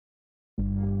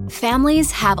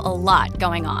Families have a lot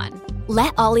going on.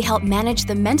 Let Ollie help manage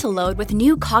the mental load with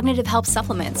new cognitive help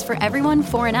supplements for everyone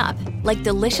 4 and up, like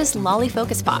delicious Lolly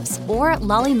Focus Pops or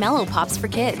Lolly Mellow Pops for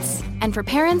kids. And for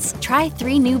parents, try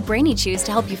 3 new Brainy Chews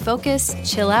to help you focus,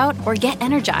 chill out, or get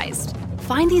energized.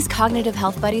 Find these cognitive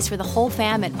health buddies for the whole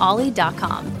fam at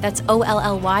ollie.com. That's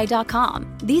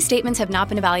OLLY.com. These statements have not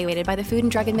been evaluated by the Food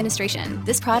and Drug Administration.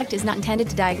 This product is not intended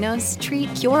to diagnose,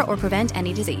 treat, cure, or prevent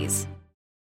any disease.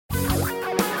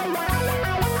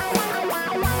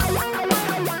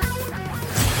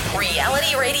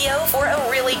 Reality radio for a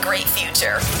really great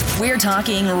future. We're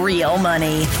talking real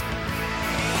money.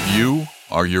 You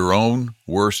are your own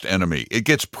worst enemy. It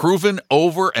gets proven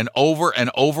over and over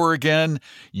and over again.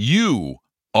 You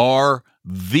are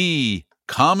the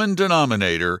common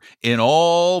denominator in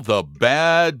all the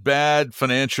bad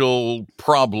financial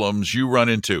problems you run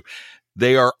into.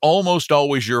 They are almost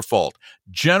always your fault.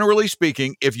 Generally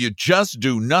speaking, if you just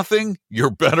do nothing,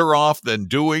 you're better off than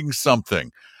doing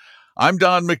something. I'm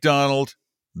Don McDonald.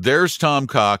 There's Tom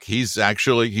Cock. He's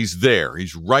there.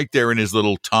 He's right there in his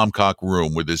little Tom Cock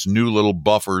room with his new little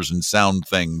buffers and sound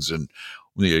things and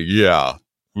yeah,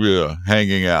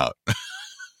 hanging out.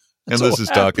 And so this is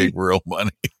Talking Real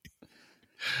Money.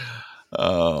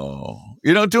 Oh,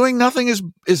 doing nothing is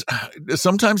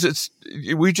sometimes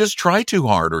we just try too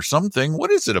hard or something.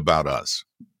 What is it about us?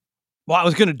 Well, I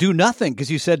was going to do nothing because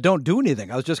you said don't do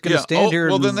anything. I was just going to stand here.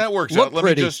 Well, and then that works look out. Let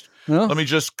pretty. me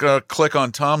just click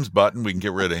on Tom's button. We can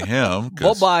get rid of him.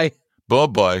 Bye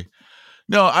bye.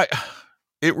 No,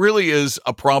 it really is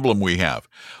a problem we have.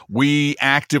 We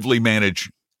actively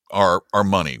manage our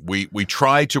money. We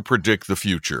try to predict the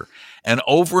future, and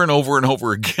over and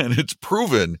over again, it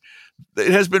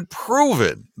has been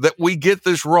proven that we get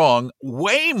this wrong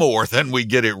way more than we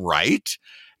get it right,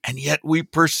 and yet we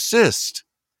persist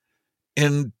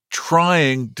in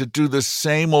trying to do the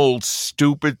same old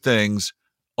stupid things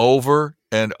over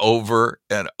and over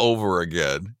and over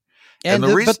again. But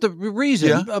the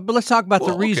reason, but let's talk about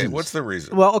the reason. Okay, what's the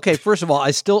reason? Well, okay, first of all,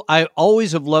 I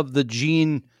always have loved the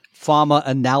Gene Fama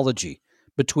analogy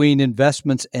between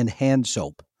investments and hand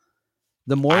soap.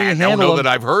 The more you handle them, I don't know that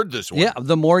I've heard this one. Yeah,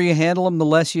 the more you handle them, the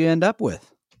less you end up with.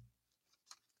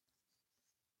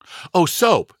 Oh,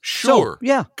 soap. Sure. Soap,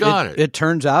 yeah. Got it. It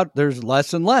turns out there's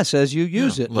less and less as you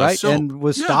use it, right? Soap. And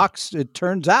with stocks, it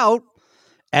turns out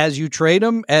as you trade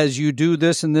them, as you do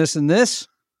this and this and this,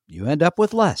 you end up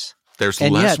with less. There's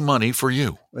less money for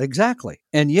you. Exactly.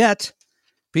 And yet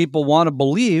people want to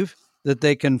believe that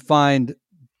they can find,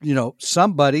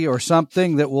 somebody or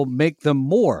something that will make them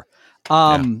more.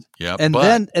 And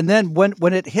then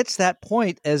when it hits that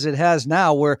point as it has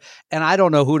now and I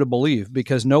don't know who to believe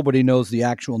because nobody knows the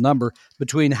actual number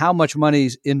between how much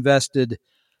money's invested,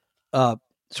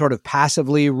 sort of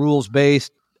passively,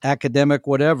 rules-based, academic,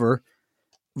 whatever,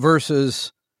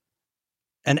 versus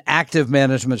an active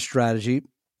management strategy.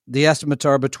 The estimates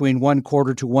are between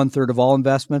 1/4 to 1/3 of all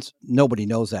investments. Nobody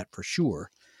knows that for sure.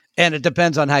 And it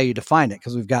depends on how you define it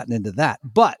because we've gotten into that.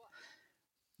 But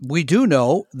we do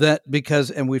know that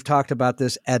and we've talked about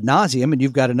this ad nauseum, and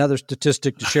you've got another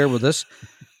statistic to share with us,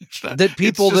 that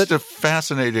people it's just a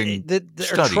fascinating that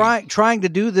study. are trying to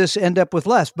do this end up with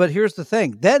less. But here's the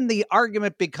thing. Then the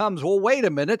argument becomes, well, wait a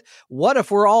minute. What if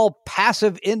we're all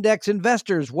passive index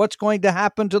investors? What's going to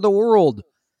happen to the world?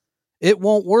 It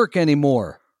won't work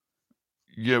anymore.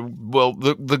 Yeah, well,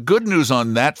 the good news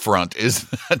on that front is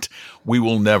that we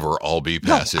will never all be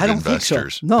passive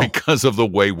investors because of the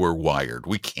way we're wired.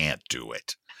 We can't do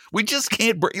it. We just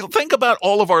can't. Think about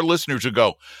all of our listeners who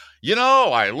go,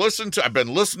 I've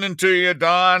been listening to you,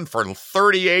 Don, for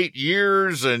 38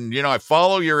 years, and, I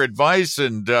follow your advice,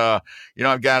 and,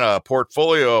 I've got a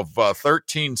portfolio of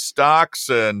 13 stocks,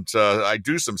 and I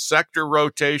do some sector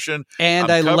rotation.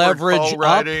 And I leverage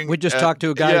up. We just talked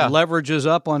to a guy who leverages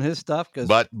up on his stuff.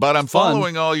 But I'm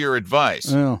following all your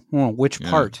advice. Well, which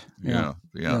part? Yeah.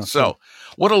 So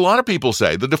what a lot of people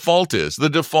say, the default is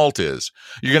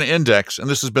you're going to index, and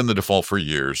this has been the default for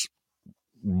years,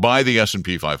 buy the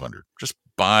S&P 500. Just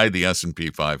buy the S&P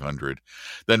 500.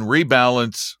 Then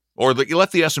rebalance, or you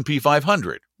let the S&P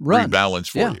 500 rebalance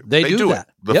for you. They do that.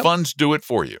 The funds do it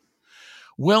for you.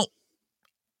 Well,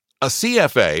 a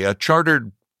CFA, a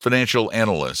chartered financial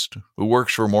analyst who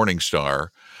works for Morningstar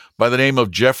by the name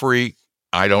of Jeffrey,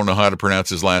 I don't know how to pronounce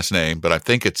his last name, but I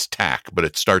think it's Tack, but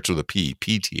it starts with a P,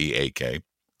 P-T-A-K,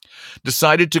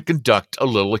 decided to conduct a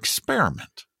little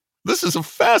experiment. This is a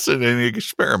fascinating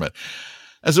experiment.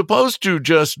 As opposed to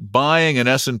just buying an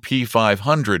S&P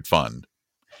 500 fund,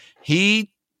 he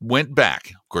went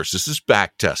back. Of course, this is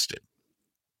back tested.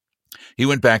 He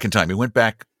went back in time.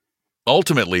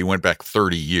 Ultimately, he went back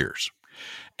 30 years.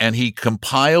 and he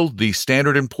compiled the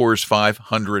Standard & Poor's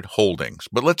 500 holdings.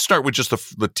 But let's start with just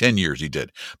the 10 years he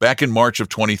did back in March of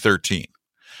 2013.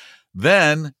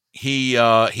 Then he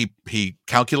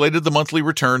calculated the monthly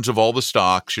returns of all the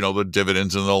stocks, the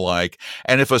dividends and the like.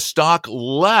 And if a stock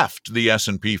left the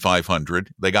S&P 500,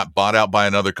 they got bought out by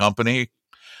another company,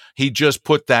 he just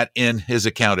put that in his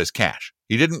account as cash.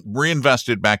 He didn't reinvest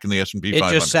it back in the S&P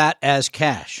 500. It just sat as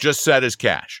cash. Just sat as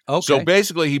cash. Okay. So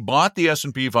basically, he bought the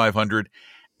S&P 500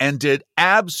 and did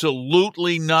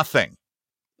absolutely nothing.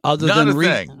 Other than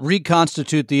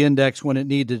reconstitute the index when it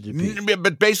needed to be.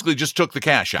 But basically just took the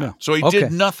cash out. No. So he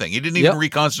did nothing. He didn't even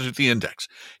reconstitute the index.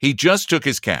 He just took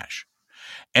his cash.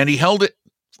 And he held it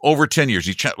over 10 years.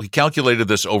 He calculated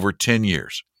this over 10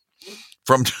 years.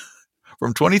 From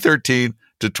 2013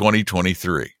 to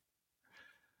 2023.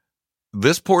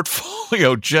 This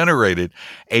portfolio generated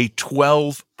a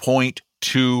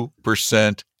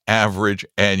 12.2% average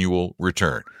annual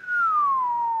return.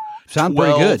 Sound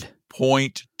pretty good.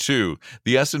 12.2.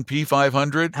 The S&P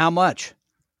 500? How much?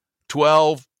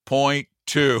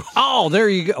 12.2. Oh, there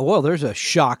you go. Well, there's a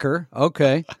shocker.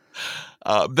 Okay.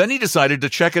 Then he decided to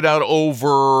check it out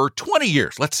over 20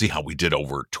 years. Let's see how we did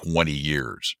over 20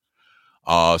 years.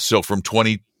 So from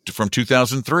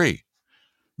 2003,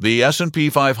 the S&P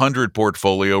 500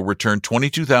 portfolio returned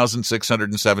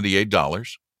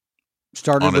 $22,678.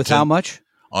 Started with how much?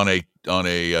 On a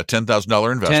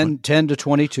 $10,000 investment. 10 to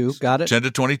 22. Got it. 10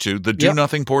 to 22. The do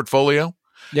nothing portfolio.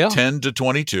 10 to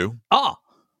 22.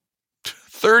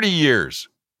 30 years.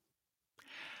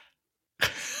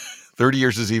 30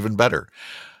 years is even better.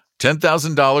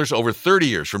 $10,000 over 30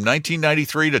 years from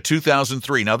 1993 to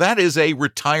 2003. Now that is a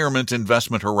retirement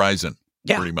investment horizon.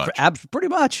 Yeah, pretty much. Pretty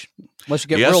much. Unless you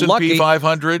get the real lucky. The S&P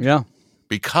 500. Yeah.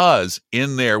 Because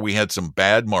in there we had some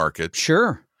bad markets.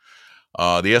 Sure.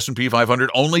 The S&P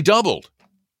 500 only doubled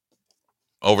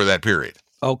over that period.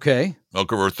 Okay.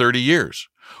 Over 30 years.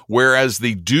 Whereas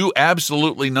the do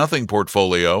absolutely nothing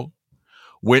portfolio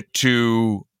went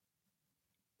to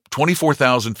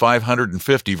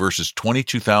 24,550 versus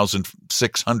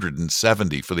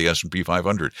 22,670 for the S&P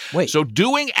 500. Wait. So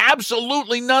doing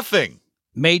absolutely nothing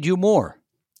made you more.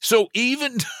 So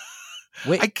even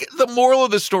the moral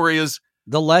of the story is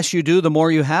the less you do, the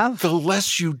more you have. The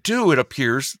less you do, it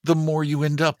appears, the more you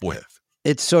end up with.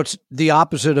 It's the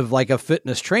opposite of like a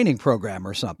fitness training program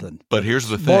or something. But here's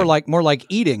the thing: more like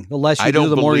eating. The less you do,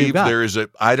 the more you got.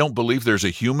 I don't believe there's a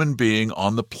human being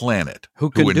on the planet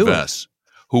who invests,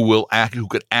 who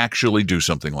could actually do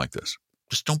something like this.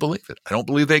 Just don't believe it. I don't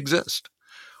believe they exist.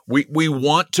 We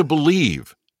want to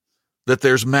believe that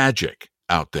there's magic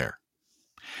out there.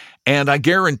 And I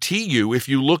guarantee you, if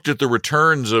you looked at the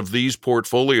returns of these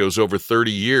portfolios over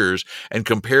 30 years and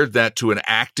compared that to an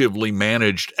actively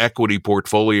managed equity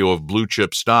portfolio of blue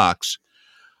chip stocks,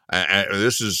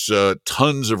 this is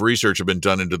tons of research have been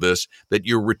done into this, that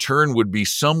your return would be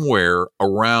somewhere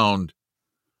around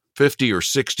 50 or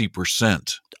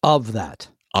 60% of that.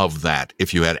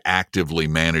 If you had actively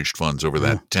managed funds over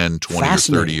that 10, 20, or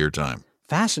 30-year time.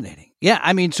 Fascinating. Yeah,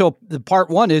 I mean, so the part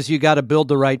one is you got to build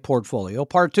the right portfolio.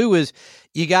 Part two is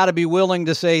you got to be willing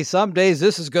to say some days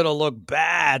this is going to look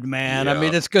bad, man. Yeah. I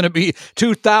mean, it's going to be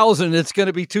 2000. It's going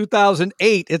to be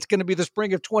 2008. It's going to be the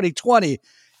spring of 2020.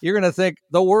 You're going to think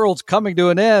the world's coming to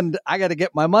an end. I got to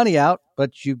get my money out,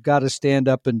 but you've got to stand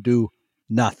up and do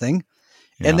nothing.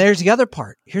 Yeah. And there's the other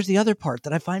part. Here's the other part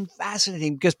that I find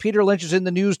fascinating because Peter Lynch is in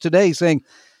the news today saying,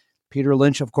 Peter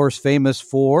Lynch, of course, famous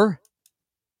for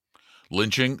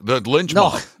lynching, the lynch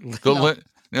mob.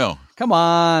 No. Come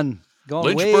on.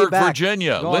 Going Lynchburg, way back.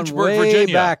 Virginia. Going Lynchburg, way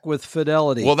Virginia. Back with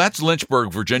Fidelity. Well, that's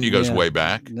Lynchburg, Virginia goes way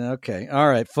back. Okay. All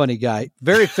right. Funny guy.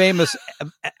 Very famous,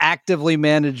 actively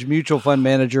managed mutual fund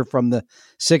manager from the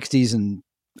 60s and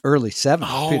early 70s.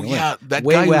 Oh, yeah. That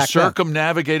guy who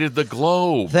circumnavigated the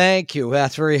globe. Thank you.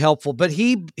 That's very helpful. But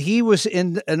he was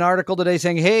in an article today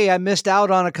saying, hey, I missed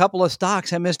out on a couple of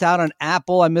stocks. I missed out on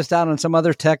Apple. I missed out on some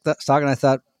other tech stock. And I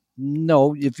thought,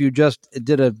 no, if you just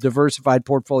did a diversified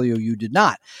portfolio, you did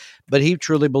not. But he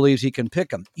truly believes he can pick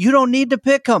them. You don't need to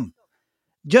pick them.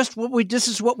 This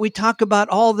is what we talk about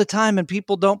all the time, and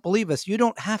people don't believe us. You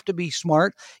don't have to be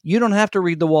smart. You don't have to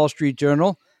read the Wall Street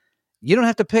Journal. You don't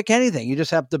have to pick anything. You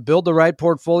just have to build the right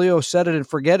portfolio, set it and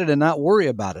forget it, and not worry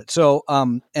about it. So,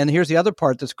 and here's the other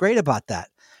part that's great about that.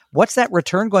 What's that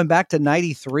return going back to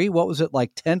 93? What was it,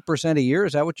 like 10% a year?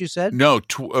 Is that what you said? No,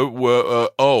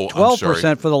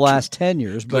 12% for the last 10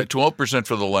 years. But 12%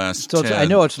 for the last 10. I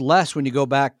know it's less when you go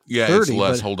back 30. Yeah, it's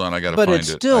less. Hold on, I got to find it. But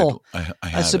it's still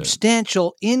a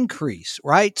substantial increase,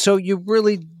 right? So you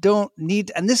really don't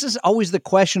need, and this is always the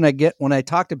question I get when I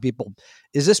talk to people.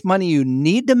 Is this money you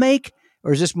need to make,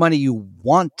 or is this money you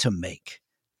want to make?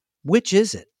 Which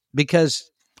is it? Because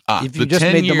if you just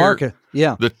made the market,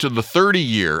 the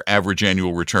 30-year average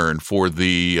annual return for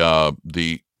the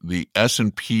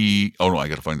S&P. Oh no, I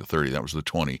got to find the 30. That was the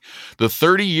 20. The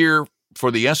 30-year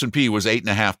for the S&P was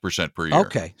 8.5% per year.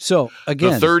 Okay, so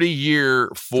again, the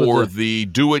 30-year for the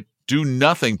do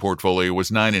nothing portfolio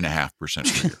was 9.5%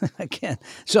 per year. Again,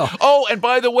 so and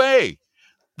by the way,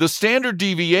 the standard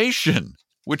deviation,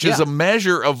 which is a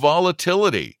measure of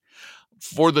volatility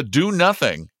for the do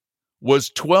nothing,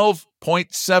 was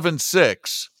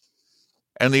 12.76,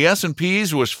 and the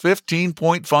S&Ps was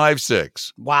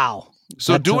 15.56. Wow.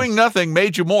 So doing nothing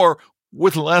made you more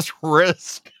with less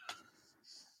risk.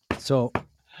 So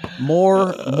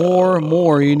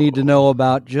more you need to know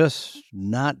about just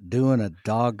not doing a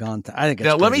doggone thing. I think it's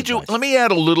now let me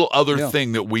add a little other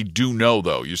thing that we do know,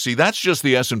 though. You see, that's just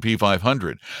the S&P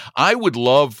 500. I would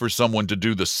love for someone to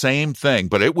do the same thing,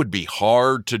 but it would be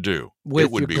hard to do. With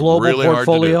it would your be global really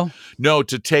portfolio? hard to do. No,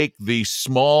 to take the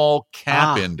small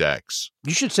cap index.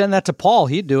 You should send that to Paul.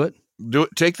 He'd do it.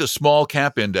 Take the small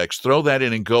cap index, throw that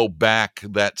in, and go back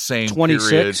that same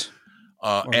 26 period,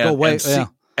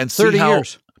 and see 30 how,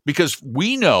 years. Because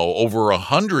we know over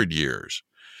 100 years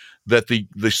that the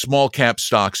small cap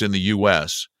stocks in the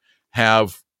U.S.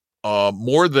 have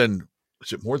more than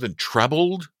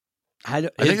trebled? I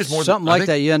think it's more something like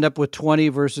that. You end up with 20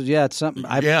 versus it's something.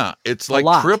 It's like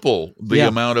triple the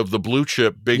amount of the blue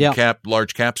chip,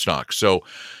 large cap stocks. So,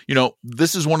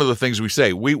 this is one of the things we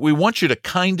say. We want you to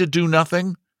kind of do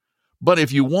nothing, but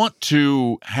if you want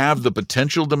to have the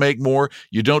potential to make more,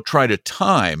 you don't try to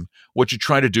time. What you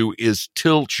try to do is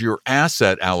tilt your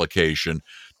asset allocation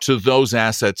to those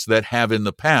assets that have in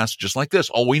the past, just like this.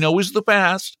 All we know is the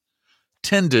past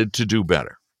tended to do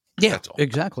better. Yeah,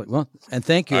 exactly. Well, and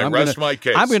thank you. I'm my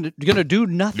case. I'm going to do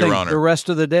nothing the rest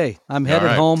of the day. I'm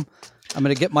headed home. I'm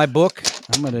going to get my book.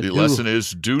 The lesson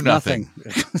is do nothing.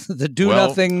 The do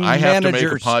nothing managers. I have to make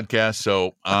a podcast,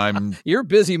 so I'm. You're a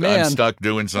busy man. I'm stuck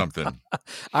doing something.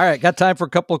 All right, got time for a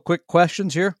couple of quick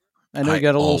questions here. I know you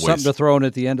got a little something to throw in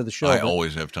at the end of the show. I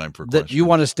always have time for questions. You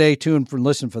want to stay tuned and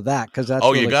listen for that because that's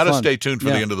really you got to fun. stay tuned for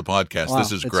the end of the podcast. Wow,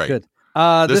 this is great. Good.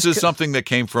 This is something that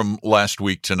came from last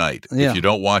week tonight. If you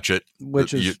don't watch it,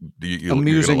 which is you'll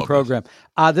amusing program.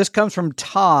 This comes from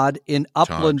Todd in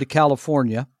Upland,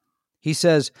 California. He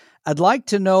says, I'd like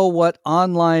to know what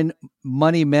online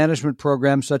money management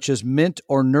programs such as Mint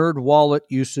or NerdWallet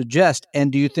you suggest,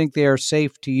 and do you think they are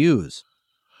safe to use?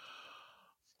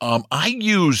 I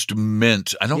used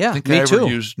Mint. I don't think I ever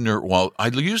used NerdWallet. I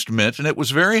used Mint, and it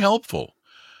was very helpful.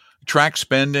 Track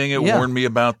spending. It warned me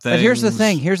about things. But here's the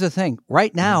thing.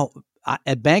 Right now,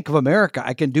 at Bank of America,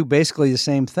 I can do basically the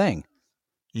same thing.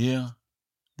 Yeah.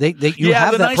 Have the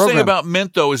that nice program. thing about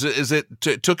Mint, though, is it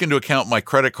took into account my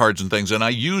credit cards and things, and I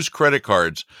use credit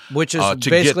cards. Which is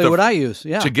basically what I use,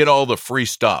 to get all the free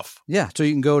stuff. Yeah, so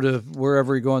you can go to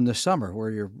wherever you're going this summer, where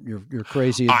your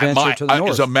crazy adventure to the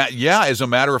north. As a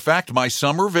matter of fact, my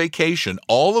summer vacation,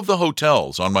 all of the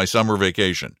hotels on my summer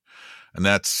vacation, and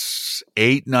that's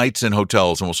 8 nights in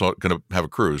hotels. I'm also going to have a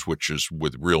cruise, which is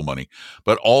with real money.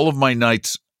 But all of my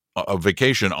nights of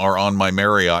vacation are on my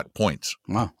Marriott points.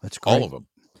 Wow, that's great. All of them.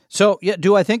 So,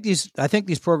 I think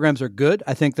these programs are good.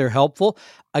 I think they're helpful.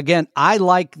 Again, I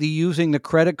like using the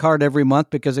credit card every month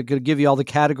because it could give you all the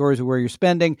categories of where you're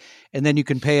spending, and then you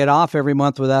can pay it off every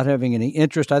month without having any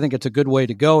interest. I think it's a good way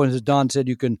to go. And as Don said,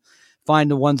 you can find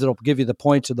the ones that'll give you the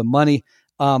points or the money.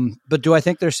 But do I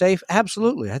think they're safe?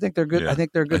 Absolutely. I think they're good. Yeah. I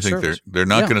think they're good service. They're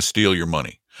not going to steal your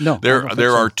money. No,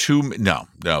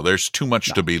 there's too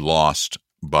much to be lost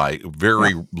by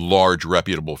very large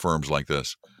reputable firms like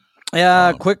this.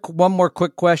 One more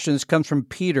quick question. This comes from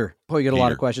Peter. Boy, you get a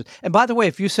lot of questions. And by the way,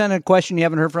 if you send a question you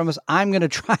haven't heard from us, I'm going to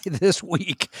try this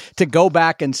week to go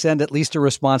back and send at least a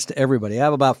response to everybody. I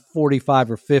have about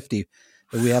 45 or 50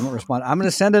 that we haven't responded. I'm going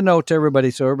to send a note to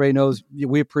everybody so everybody knows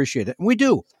we appreciate it. And we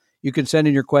do. You can send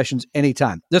in your questions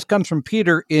anytime. This comes from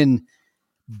Peter in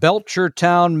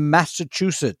Belchertown,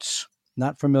 Massachusetts.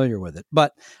 Not familiar with it.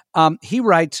 But he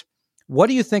writes, what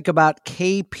do you think about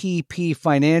KPP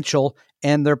Financial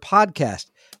and their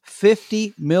podcast?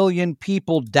 50 million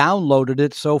people downloaded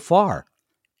it so far.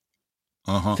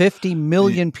 50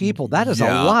 million people. That is a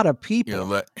lot of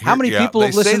people. How many people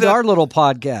have listened to our little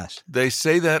podcast? They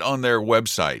say that on their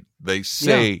website. They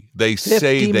say they make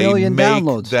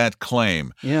downloads. That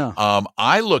claim. Yeah.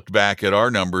 I looked back at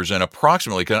our numbers and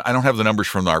approximately, I don't have the numbers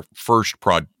from our first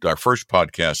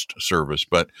podcast service,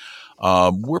 but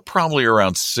we're probably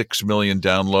around 6 million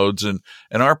downloads,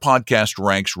 and our podcast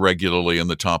ranks regularly in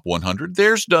the top 100.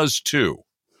 Theirs does too.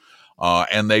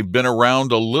 And they've been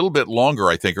around a little bit longer,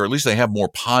 I think, or at least they have more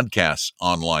podcasts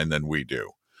online than we do.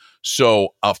 So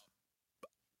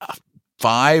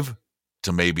 5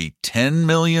 to maybe 10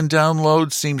 million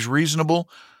downloads seems reasonable.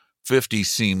 50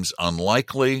 seems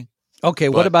unlikely. Okay,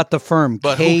 what about the firm?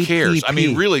 But KPP? Who cares? I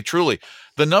mean, really, truly,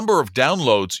 the number of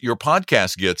downloads your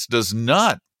podcast gets does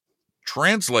not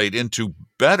translate into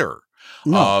better.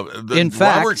 No. In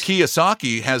fact, Robert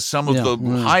Kiyosaki has some of the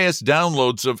highest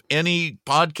downloads of any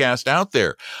podcast out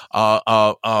there.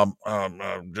 The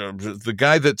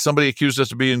guy that somebody accused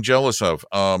us of being jealous of,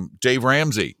 Dave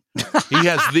Ramsey, he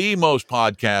has the most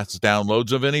podcast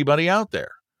downloads of anybody out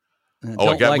there.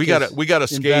 We got a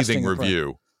scathing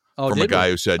review from a guy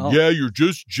who said, "Yeah, you're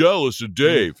just jealous of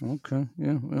Dave." Okay,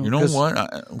 yeah. Well, you know what?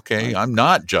 I'm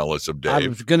not jealous of Dave. I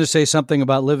was going to say something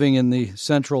about living in the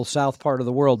central south part of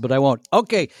the world, but I won't.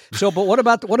 Okay, so but what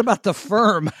about the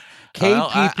firm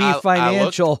KPP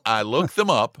Financial? I looked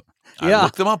them up.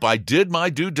 I did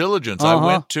my due diligence. I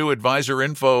went to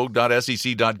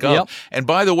advisorinfo.sec.gov. Yep. And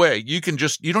by the way, you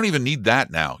don't even need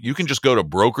that now. You can just go to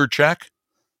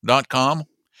brokercheck.com,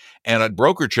 and at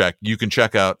BrokerCheck you can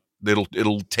check out.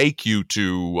 It'll take you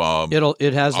to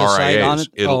it has the RIAs. site on it.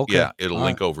 It'll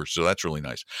link over. So that's really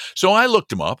nice. So I looked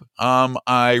them up.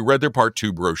 I read their Part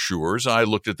 2 brochures. I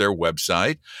looked at their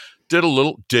website. Did a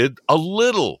little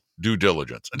due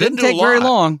diligence. It didn't take very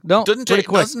long. No,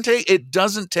 it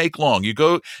doesn't take long. You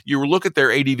look at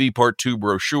their ADV Part 2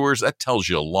 brochures. That tells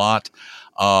you a lot.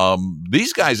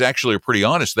 These guys actually are pretty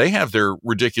honest. They have their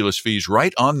ridiculous fees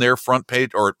right on their front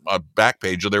page or back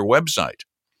page of their website.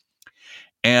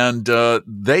 And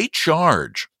they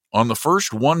charge on the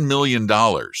first $1 million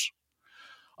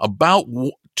about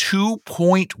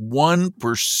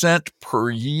 2.1% per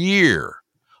year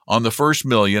on the first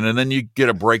million, and then you get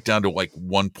a breakdown to like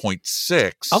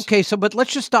 1.6. Okay, but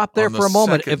let's just stop there for a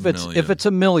moment. If it's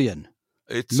 $1 million.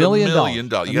 It's $1 million. You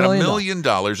got $1 million,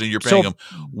 and you're paying them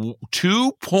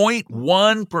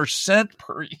 2.1%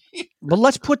 per year. But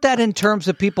let's put that in terms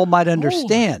that people might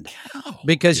understand.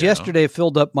 Because yesterday I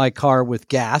filled up my car with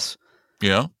gas.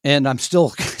 Yeah. And I'm still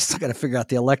got to figure out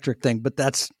the electric thing. But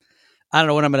I don't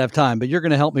know when I'm going to have time. But you're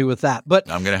going to help me with that. But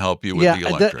I'm going to help you with the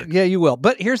electric. You will.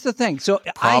 But here's the thing. So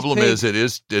problem is it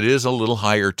is a little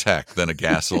higher tech than an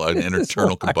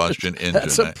internal combustion engine.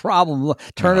 That's a problem.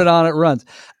 Turn it on, it runs.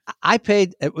 I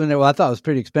paid, I thought it was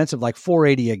pretty expensive, like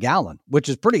 $4.80 a gallon, which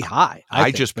is pretty high.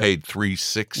 I just paid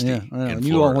 $3.60 in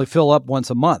you only fill up once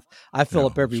a month. I fill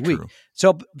up every week.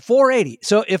 So $4.80.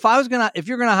 So if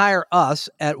you're going to hire us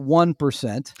at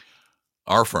 1%.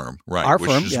 Our firm, right? Which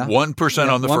is 1%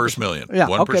 on the first million. Yeah,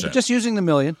 1%. Okay, but just using the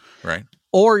million. Right.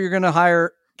 Or you're going to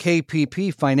hire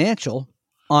KPP Financial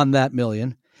on that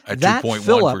million. At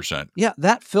 2.1%. Yeah,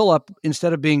 that fill up,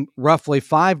 instead of being roughly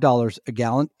 $5 a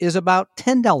gallon, is about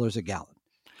 $10 a gallon.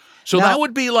 So now, that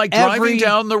would be like driving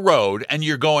down the road and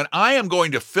you're going, I am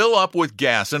going to fill up with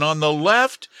gas. And on the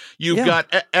left, you've got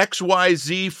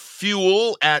XYZ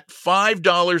fuel at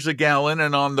 $5 a gallon.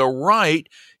 And on the right,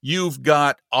 you've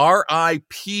got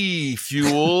RIP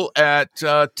fuel at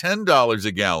 $10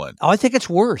 a gallon. Oh, I think it's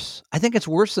worse. I think it's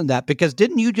worse than that, because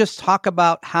didn't you just talk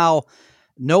about how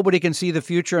nobody can see the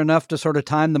future enough to sort of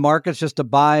time the markets, just to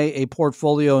buy a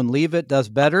portfolio and leave it does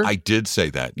better? I did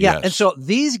say that, yeah. Yes. And so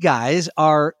these guys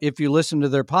are, if you listen to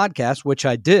their podcast, which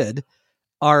I did,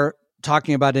 are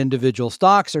talking about individual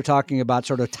stocks. They're talking about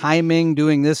sort of timing,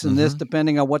 doing this and this,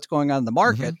 depending on what's going on in the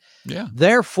market. Yeah.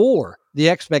 Therefore, the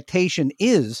expectation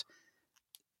is,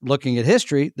 looking at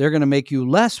history, they're going to make you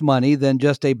less money than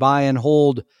just a buy and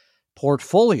hold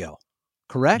portfolio.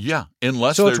 Correct? Yeah.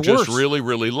 Unless they're just really,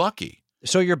 really lucky.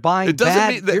 So you're buying it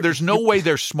doesn't mean there's no way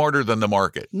they're smarter than the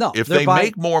market. No. If they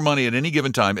make more money at any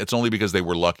given time, it's only because they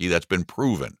were lucky. That's been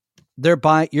proven.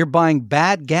 You're buying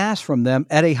bad gas from them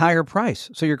at a higher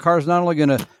price. So your car's not only going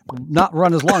to not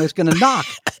run as long, it's going to knock.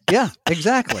 Yeah,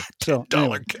 exactly. So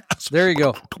 $1 gas. There you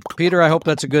go. Peter, I hope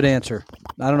that's a good answer.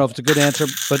 I don't know if it's a good answer,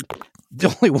 but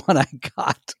the only one I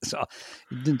got. So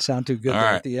it didn't sound too good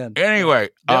at the end. Anyway,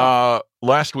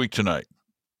 last week tonight.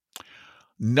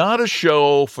 Not a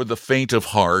show for the faint of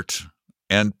heart,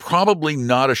 and probably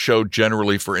not a show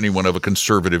generally for anyone of a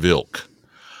conservative ilk.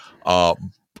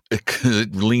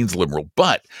 It leans liberal,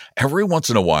 but every once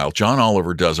in a while, John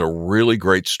Oliver does a really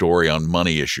great story on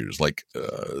money issues. Like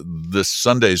this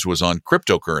Sunday's was on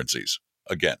cryptocurrencies.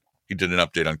 Again, he did an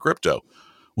update on crypto,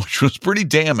 which was pretty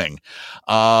damning.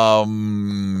 But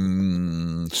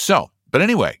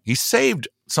anyway, he saved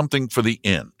something for the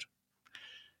end.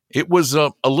 It was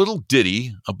a little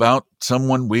ditty about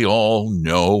someone we all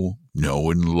know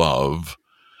and love,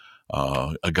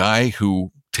 a guy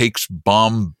who takes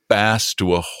bombast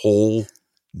to a whole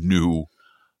new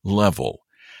level.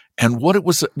 And what it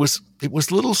was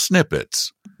little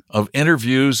snippets of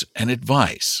interviews and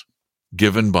advice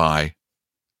given by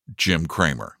Jim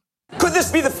Cramer. Could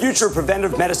this be the future of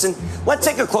preventive medicine? Let's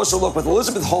take a closer look with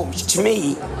Elizabeth Holmes. To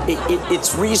me,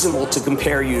 it's reasonable to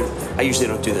compare you, I usually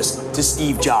don't do this, to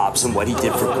Steve Jobs and what he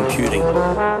did for computing.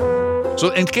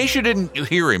 So in case you didn't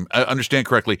hear him, understand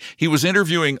correctly, he was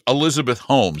interviewing Elizabeth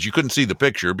Holmes. You couldn't see the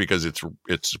picture because it's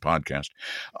a podcast.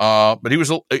 But he was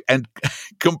and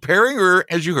comparing her,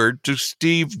 as you heard, to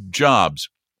Steve Jobs.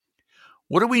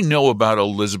 What do we know about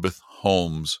Elizabeth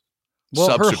Holmes?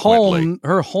 Well,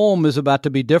 her home is about to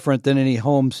be different than any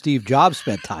home Steve Jobs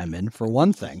spent time in, for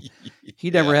one thing. He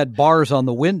never had bars on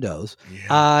the windows. Yeah.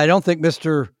 I don't think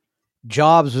Mr.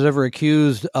 Jobs was ever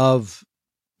accused of,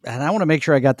 and I want to make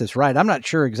sure I got this right. I'm not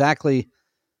sure exactly.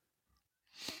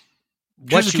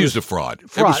 She was accused of fraud.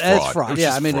 It was fraud.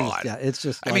 Yeah, fraud. It's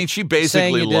just. I mean, she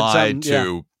basically lied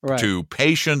to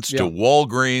patients, to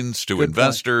Walgreens, to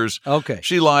investors. Point. Okay,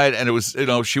 she lied, and it was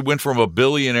she went from a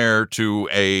billionaire to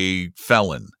a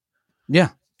felon. Yeah,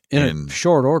 in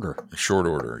short order. Short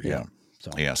order. Yeah.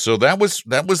 So that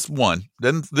was one.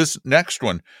 Then this next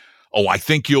one. Oh, I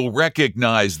think you'll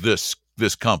recognize this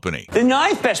company. The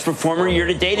ninth best performer year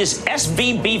to date is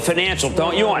SVB Financial,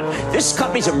 don't you want? This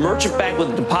company's a merchant bank with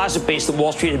a deposit base that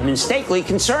Wall Street had been mistakenly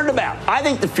concerned about. I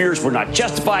think the fears were not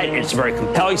justified, and it's a very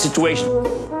compelling situation.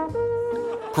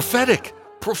 Prophetic,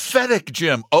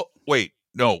 Jim. Oh, wait,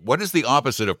 no. What is the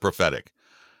opposite of prophetic?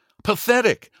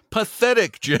 Pathetic,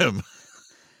 Jim.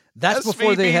 That's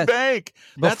before they had Bank.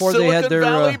 Before That's they had their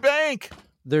Valley Bank.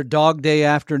 Their dog day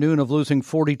afternoon of losing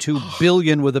 $42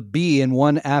 billion with a B in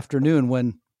one afternoon,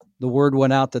 when the word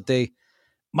went out that they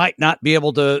might not be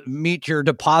able to meet your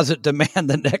deposit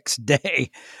demand the next day.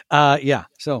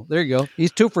 So there you go.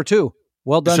 He's 2 for 2.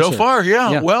 Well done, so sir. far.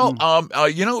 Yeah. Well,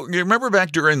 you remember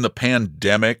back during the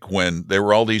pandemic when there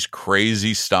were all these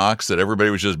crazy stocks that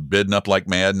everybody was just bidding up like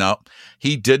mad. Now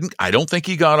he didn't. I don't think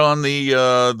he got on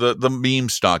the meme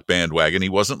stock bandwagon. He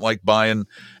wasn't like buying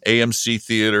AMC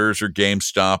Theaters or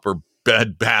GameStop or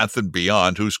Bed Bath and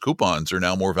Beyond, whose coupons are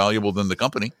now more valuable than the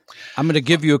company. I'm going to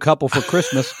give you a couple for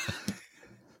Christmas.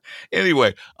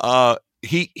 Anyway,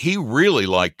 he really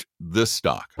liked this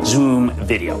stock. Zoom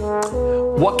Video.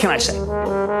 What can I say?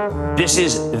 This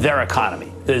is their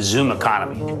economy, the Zoom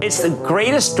economy. It's the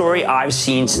greatest story I've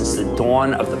seen since the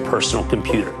dawn of the personal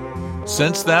computer.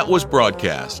 Since that was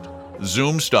broadcast,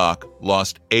 Zoom stock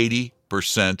lost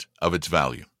 80% of its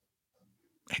value.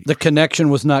 80%. The connection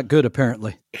was not good,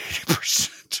 apparently.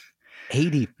 80%.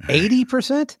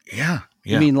 80%? Yeah.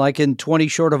 You mean like in 20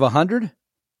 short of 100?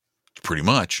 Pretty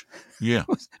much. Yeah.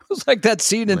 It was like that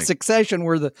scene in Succession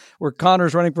where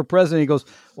Connor's running for president. He goes,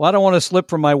 well, I don't want to slip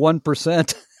from my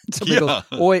 1%. Somebody goes,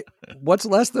 oh, wait, what's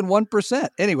less than 1%?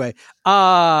 Anyway,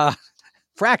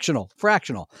 fractional.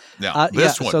 Yeah,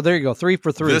 this one. So there you go. 3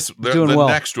 for 3.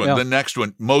 Next one. Yeah. The next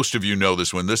one. Most of you know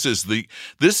this one. This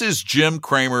is Jim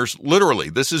Cramer's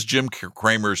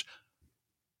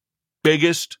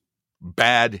biggest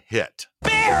bad hit.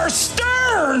 Bear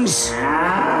Stearns.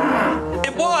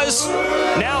 It was.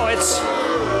 Now it's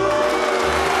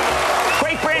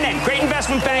great brand name, great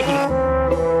investment banking.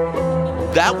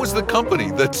 That was the company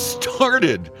that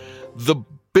started the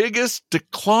biggest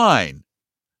decline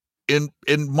in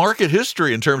market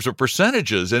history in terms of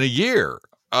percentages in a year.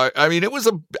 I mean, it was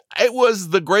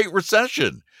the Great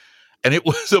Recession, and it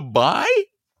was a buy.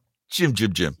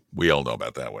 Jim. We all know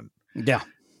about that one. Yeah.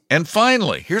 And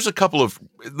finally, here's a couple of.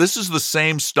 This is the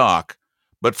same stock,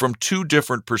 but from two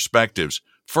different perspectives.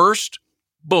 First,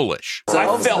 bullish.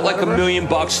 I felt like $1 million in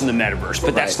the metaverse,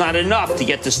 but that's not enough to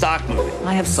get the stock moving.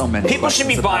 I have so many. People should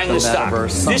be buying the stock.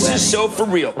 This is so for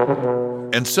real.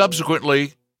 And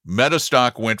subsequently, Meta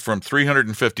stock went from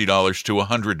 $350 to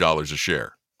 $100 a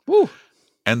share. Woo.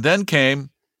 And then came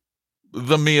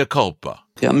the mea culpa.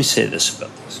 Okay, let me say this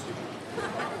about this.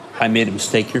 I made a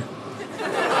mistake here.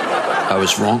 I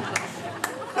was wrong.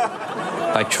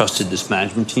 I trusted this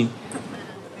management team.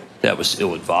 That was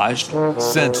ill-advised.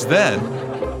 Since then,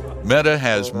 Meta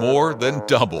has more than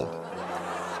doubled.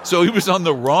 So he was on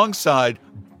the wrong side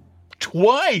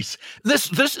twice.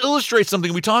 This illustrates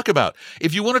something we talk about.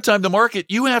 If you want to time the market,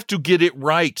 you have to get it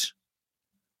right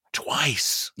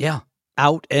twice. Yeah.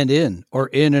 Out and in, or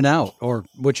in and out, or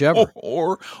whichever.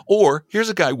 Or here's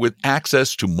a guy with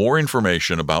access to more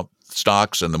information about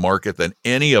stocks and the market than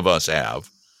any of us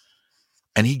have,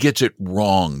 and he gets it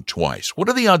wrong twice. What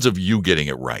are the odds of you getting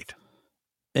it right?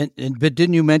 But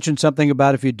didn't you mention something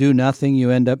about if you do nothing,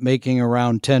 you end up making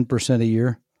around 10% a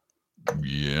year?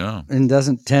 Yeah. And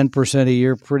doesn't 10% a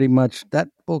year pretty much, that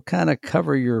will kind of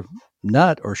cover your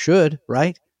nut, or should,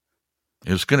 right?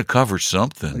 It's going to cover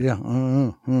something. Yeah.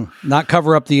 Not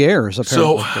cover up the errors,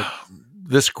 apparently. So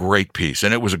this great piece,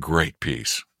 and it was a great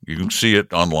piece. You can see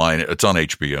it online. It's on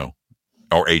HBO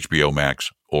or HBO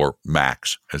Max, or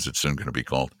Max, as it's soon going to be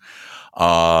called.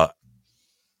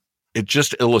 It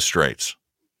just illustrates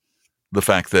the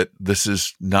fact that this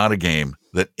is not a game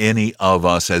that any of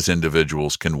us as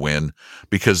individuals can win,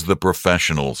 because the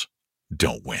professionals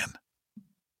don't win.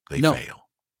 They fail.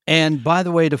 And by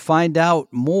the way, to find out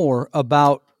more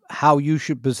about how you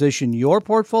should position your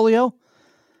portfolio,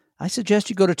 I suggest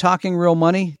you go to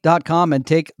talkingrealmoney.com and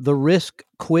take the risk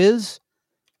quiz.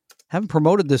 Haven't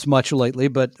promoted this much lately,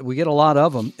 but we get a lot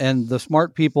of them. And the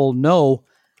smart people know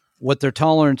what their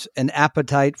tolerance and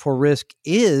appetite for risk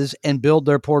is and build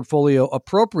their portfolio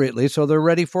appropriately so they're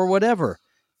ready for whatever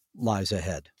lies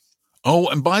ahead. Oh,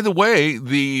 and by the way,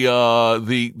 the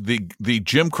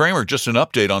Jim Cramer, just an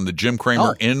update on the Jim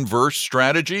Cramer inverse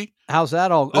strategy. How's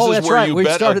that all? This is that's where right. You we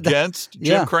bet started against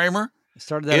Jim Cramer.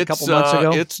 Started that a couple months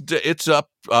ago. It's up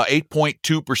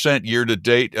 8.2% year to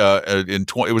date.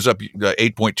 It was up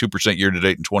 8.2% year to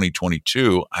date in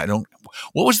 2022.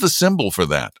 What was the symbol for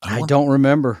that? I don't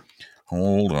remember.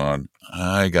 Hold on,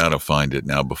 I gotta find it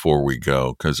now before we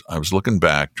go, because I was looking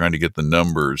back trying to get the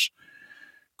numbers.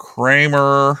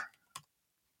 Cramer.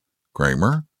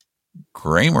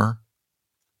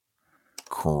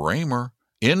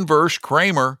 Inverse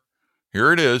Cramer.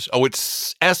 Here it is. Oh,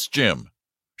 it's S-Jim.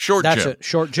 Short That's Jim. It.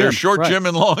 Short Jim. There's Short Jim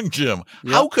and Long Jim.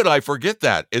 Yep. How could I forget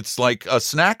that? It's like a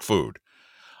snack food.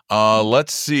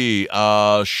 Let's see.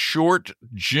 Short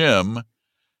Jim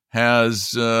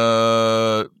has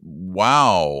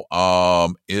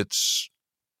it's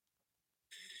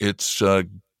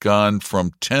gone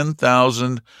from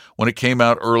 10,000 when it came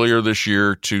out earlier this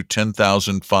year to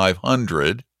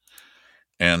 10,500,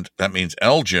 and that means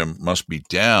LGIM must be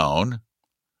down.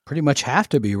 Pretty much have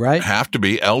to be, right? Have to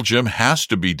be. LGIM has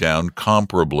to be down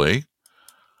comparably.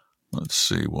 Let's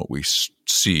see what we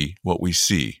see.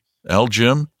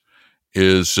 LGIM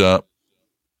is let's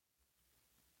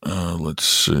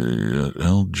see.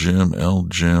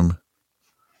 LGIM.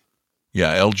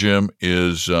 Yeah, LGIM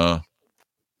is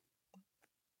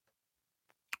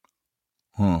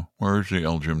where's the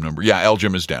LGIM number? Yeah,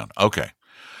 LGIM is down. Okay.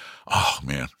 Oh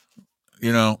man.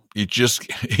 And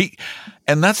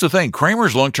that's the thing.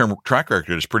 Kramer's long-term track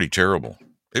record is pretty terrible.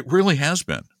 It really has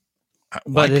been.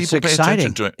 But it's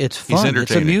exciting. To it? It's fun.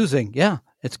 It's amusing. Yeah.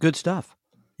 It's good stuff.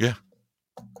 Yeah.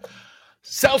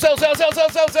 Sell.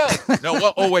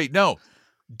 No. Oh, wait. No.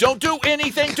 Don't do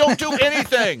anything. Don't do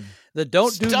anything. The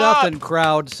don't do nothing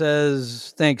crowd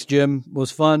says, thanks, Jim. It was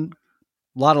fun.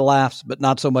 A lot of laughs, but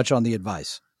not so much on the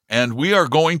advice. And we are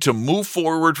going to move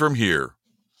forward from here,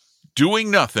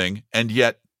 doing nothing and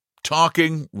yet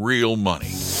talking real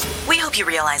money. We hope you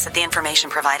realize that the information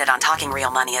provided on Talking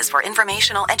Real Money is for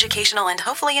informational, educational, and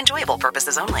hopefully enjoyable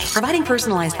purposes only. Providing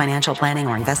personalized financial planning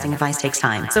or investing advice takes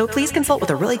time, so please consult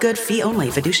with a really good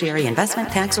fee-only fiduciary investment,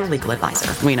 tax, or legal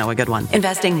advisor. We know a good one.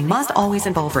 Investing must always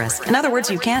involve risk. In other words,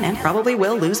 you can and probably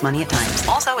will lose money at times.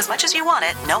 Also, as much as you want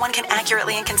it, no one can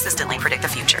accurately and consistently predict the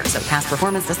future, so past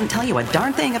performance doesn't tell you a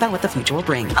darn thing about what the future will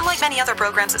bring. Unlike many other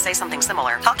programs that say something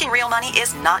similar, Talking Real Money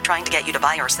is not trying to get you to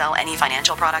buy or sell any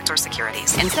financial products or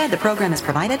securities. Instead, the program is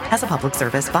provided as a public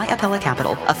service by Apella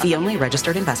Capital, a fee-only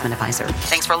registered investment advisor.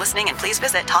 Thanks for listening, and please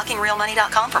visit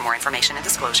TalkingRealMoney.com for more information and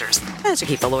disclosures. And to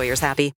keep the lawyers happy.